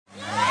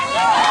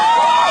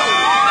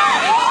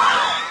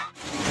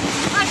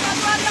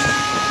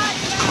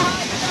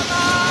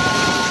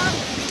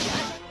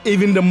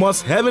Even the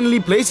most heavenly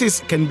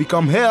places can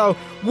become hell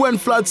when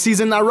flood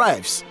season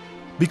arrives.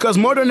 Because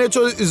Mother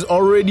Nature is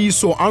already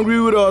so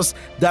angry with us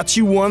that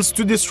she wants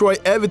to destroy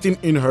everything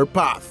in her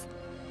path.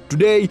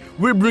 Today,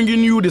 we're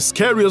bringing you the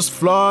scariest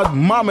flood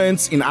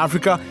moments in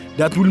Africa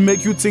that will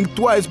make you think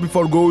twice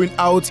before going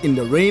out in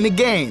the rain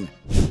again.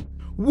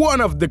 One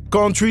of the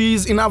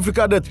countries in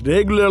Africa that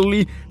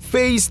regularly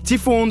face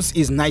typhoons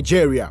is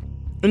Nigeria.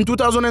 In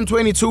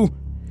 2022,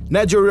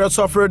 Nigeria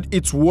suffered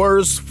its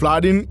worst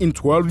flooding in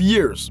 12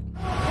 years.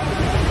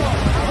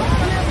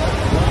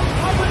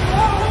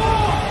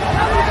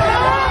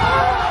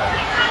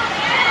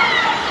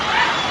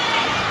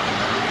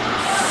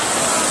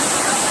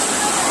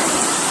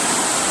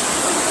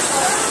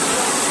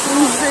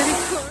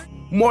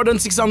 More than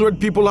 600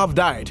 people have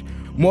died.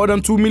 More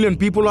than 2 million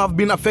people have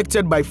been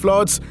affected by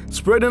floods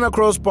spreading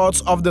across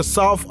parts of the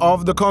south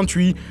of the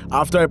country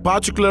after a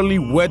particularly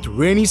wet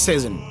rainy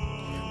season.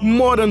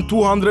 More than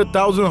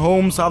 200,000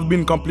 homes have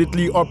been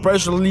completely or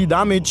partially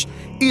damaged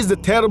is the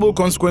terrible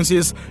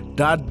consequences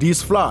that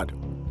this flood.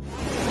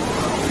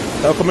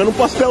 Tá comendo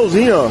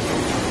pastelzinho, ó.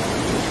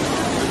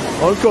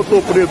 Onde que eu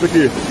tô preso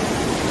aqui?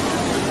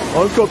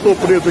 Onde que eu tô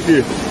preso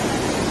aqui?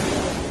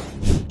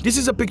 This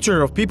is a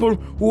picture of people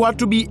who had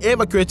to be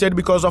evacuated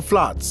because of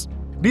floods.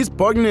 These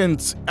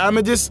poignant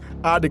images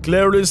are the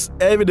clearest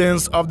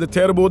evidence of the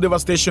terrible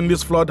devastation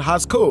this flood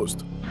has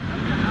caused.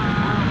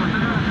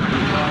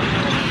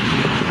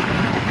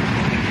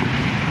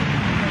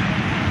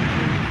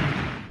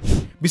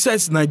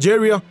 Besides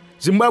Nigeria,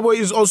 Zimbabwe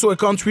is also a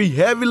country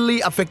heavily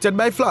affected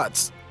by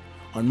floods.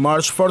 On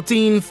March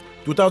 14,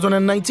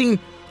 2019,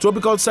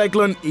 tropical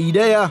cyclone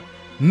Idai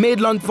made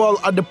landfall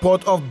at the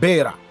port of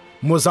Beira,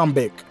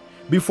 Mozambique,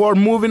 before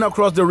moving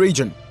across the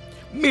region.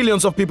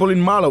 Millions of people in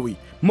Malawi,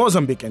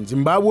 Mozambique and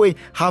Zimbabwe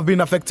have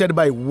been affected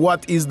by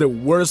what is the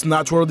worst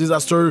natural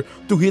disaster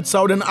to hit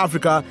southern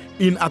Africa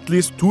in at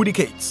least 2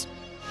 decades.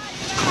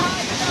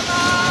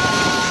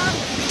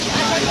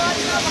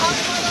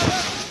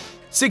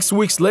 Six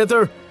weeks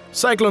later,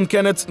 Cyclone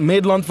Kenneth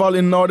made landfall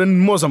in northern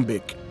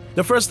Mozambique.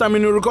 The first time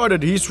in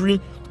recorded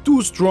history,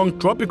 2 strong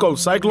tropical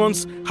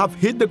cyclones have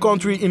hit the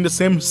country in the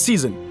same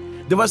season.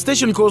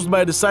 Devastation caused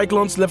by the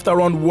cyclones left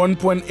around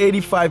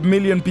 1.85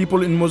 million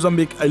people in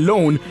Mozambique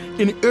alone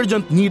in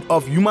urgent need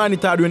of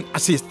humanitarian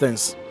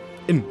assistance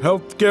in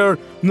healthcare,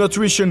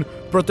 nutrition,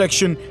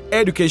 protection,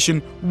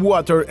 education,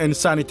 water and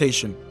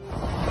sanitation.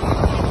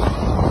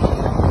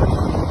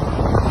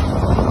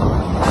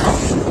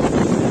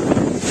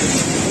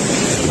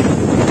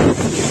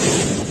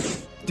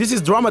 This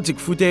is dramatic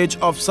footage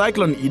of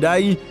Cyclone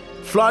Idai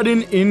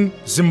flooding in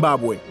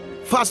Zimbabwe.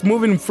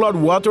 Fast-moving flood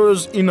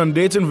waters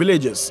inundating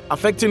villages,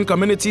 affecting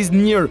communities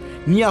near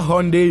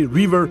Nyahonde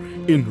River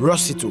in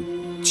Rusitu,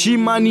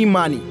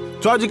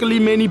 Chimanimani. Tragically,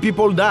 many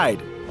people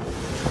died.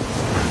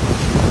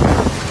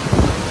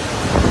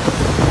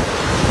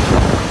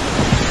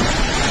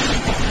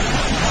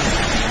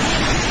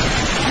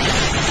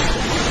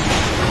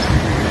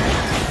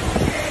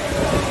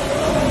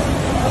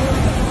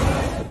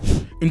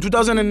 In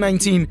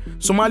 2019,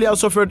 Somalia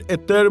suffered a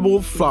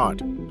terrible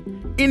flood.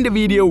 In the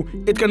video,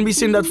 it can be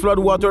seen that flood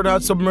water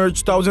had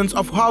submerged thousands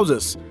of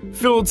houses,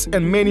 fields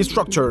and many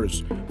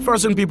structures,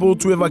 forcing people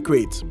to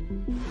evacuate.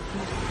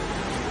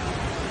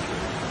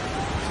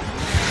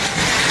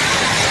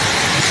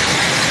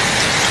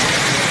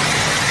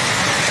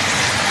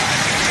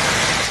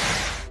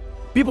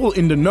 People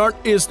in the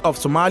northeast of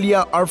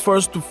Somalia are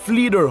forced to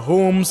flee their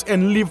homes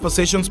and leave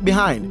possessions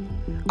behind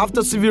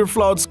after severe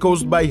floods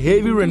caused by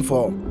heavy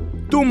rainfall.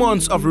 2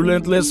 months of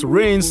relentless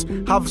rains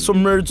have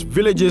submerged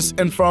villages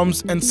and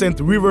farms and sent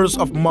rivers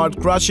of mud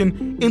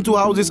crashing into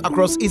houses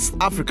across East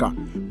Africa,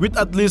 with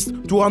at least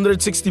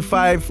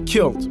 265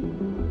 killed.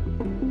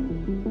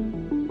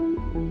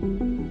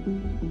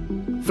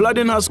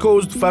 Flooding has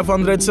caused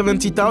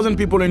 570,000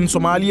 people in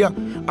Somalia,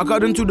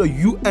 according to the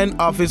UN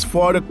Office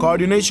for the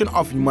Coordination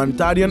of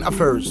Humanitarian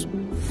Affairs.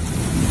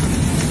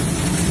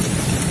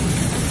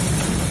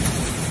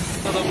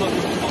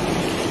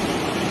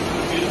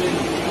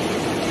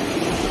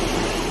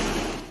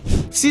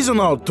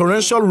 Seasonal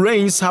torrential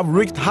rains have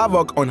wreaked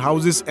havoc on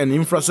houses and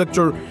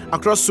infrastructure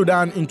across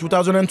Sudan in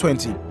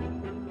 2020.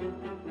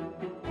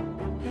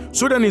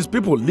 Sudanese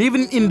people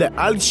living in the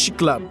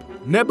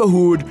Al-Shiklab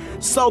neighborhood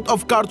south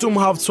of Khartoum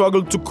have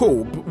struggled to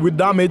cope with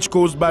damage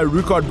caused by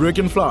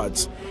record-breaking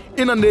floods,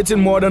 inundating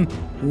more than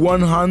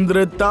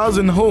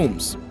 100,000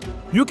 homes.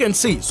 You can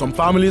see some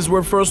families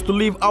were forced to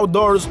live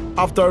outdoors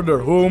after their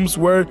homes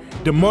were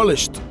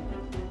demolished.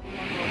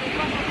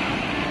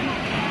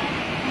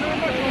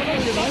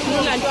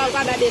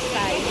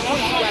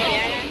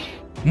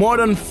 More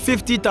than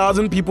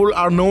 50,000 people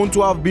are known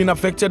to have been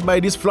affected by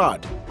this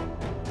flood.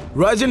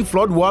 Rising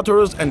flood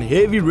waters and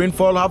heavy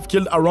rainfall have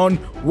killed around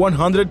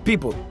 100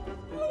 people.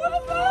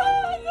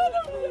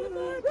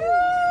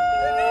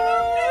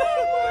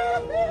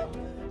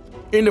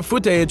 In the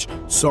footage,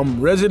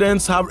 some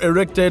residents have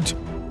erected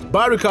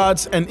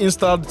barricades and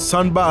installed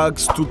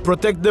sandbags to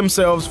protect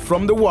themselves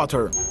from the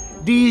water.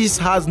 This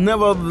has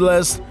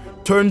nevertheless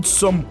turned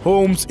some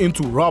homes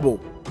into rubble.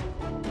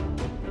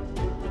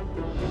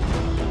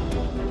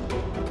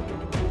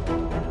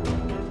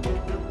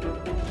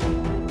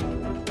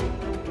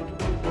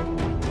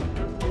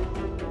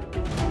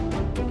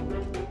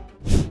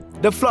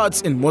 The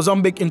floods in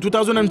Mozambique in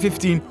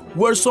 2015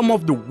 were some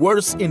of the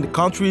worst in the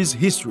country's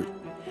history,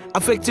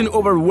 affecting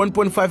over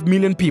 1.5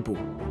 million people.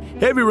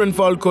 Heavy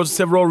rainfall caused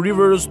several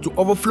rivers to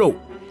overflow,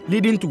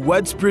 leading to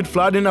widespread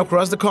flooding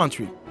across the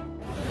country.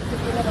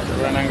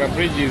 Rananga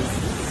Bridge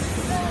is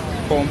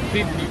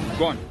completely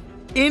gone.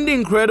 In the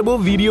incredible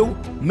video,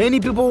 many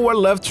people were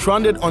left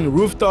stranded on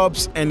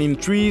rooftops and in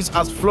trees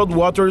as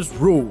floodwaters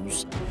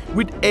rose,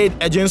 with aid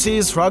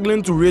agencies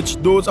struggling to reach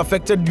those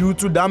affected due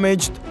to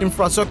damaged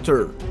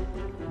infrastructure.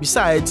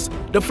 Besides,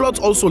 the floods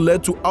also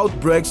led to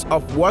outbreaks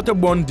of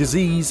waterborne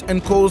disease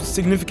and caused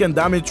significant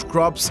damage to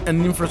crops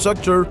and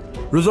infrastructure,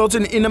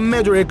 resulting in a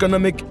major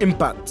economic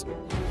impact.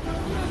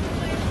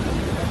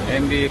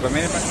 And the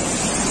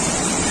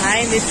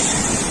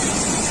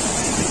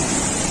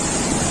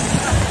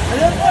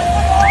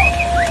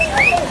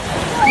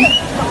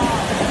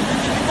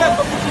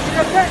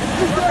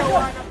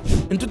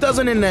In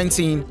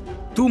 2019,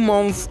 2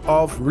 months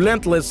of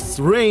relentless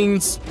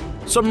rains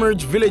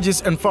submerged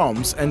villages and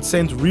farms and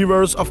sent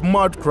rivers of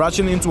mud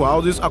crashing into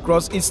houses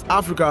across East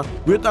Africa,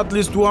 with at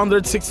least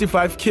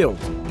 265 killed.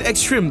 The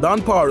extreme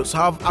downpours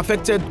have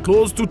affected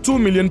close to 2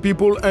 million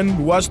people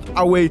and washed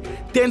away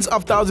tens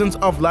of thousands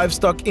of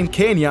livestock in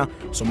Kenya,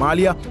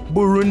 Somalia,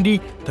 Burundi,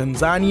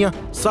 Tanzania,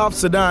 South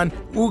Sudan,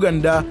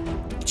 Uganda,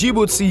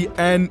 Djibouti,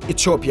 and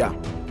Ethiopia.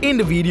 In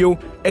the video,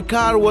 a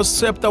car was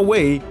swept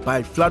away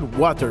by flood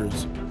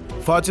waters.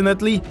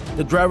 Fortunately,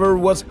 the driver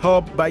was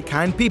helped by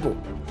kind people.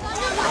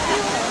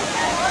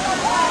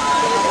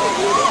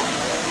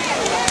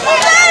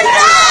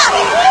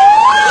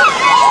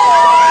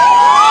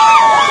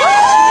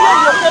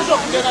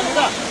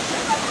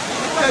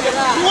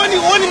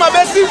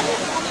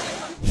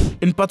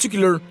 In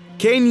particular,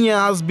 Kenya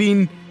has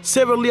been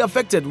severely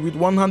affected, with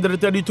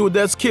 132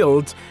 deaths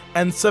killed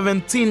and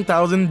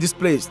 17,000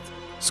 displaced.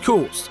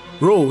 Schools,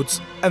 roads,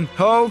 and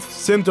health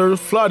centers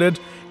flooded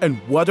and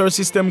water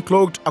systems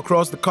clogged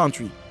across the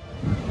country.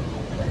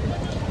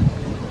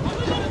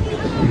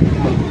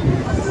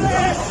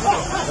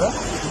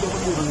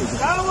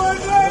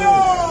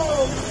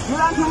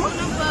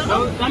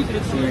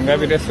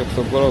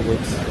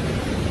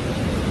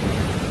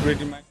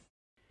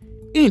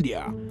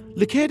 India,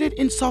 located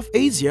in South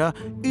Asia,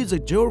 is a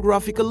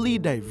geographically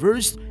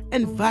diverse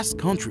and vast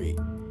country.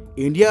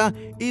 India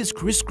is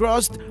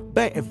crisscrossed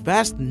by a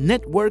vast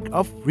network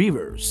of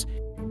rivers.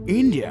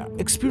 India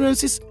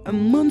experiences a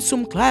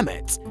monsoon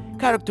climate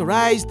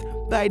characterized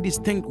by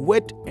distinct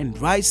wet and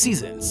dry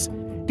seasons.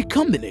 The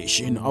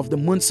combination of the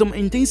monsoon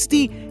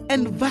intensity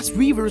and vast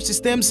river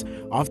systems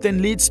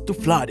often leads to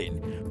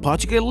flooding,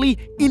 particularly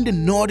in the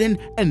northern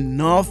and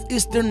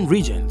northeastern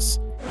regions.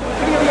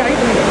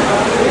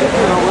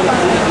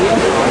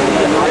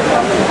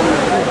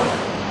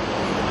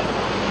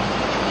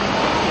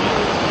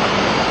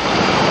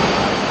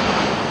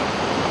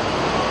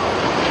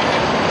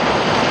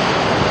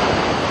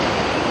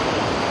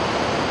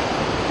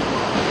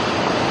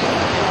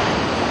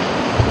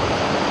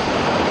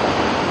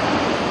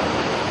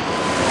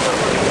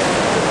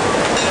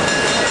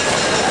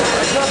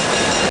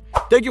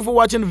 Thank you for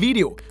watching the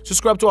video.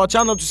 Subscribe to our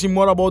channel to see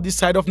more about this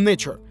side of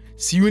nature.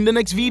 See you in the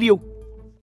next video.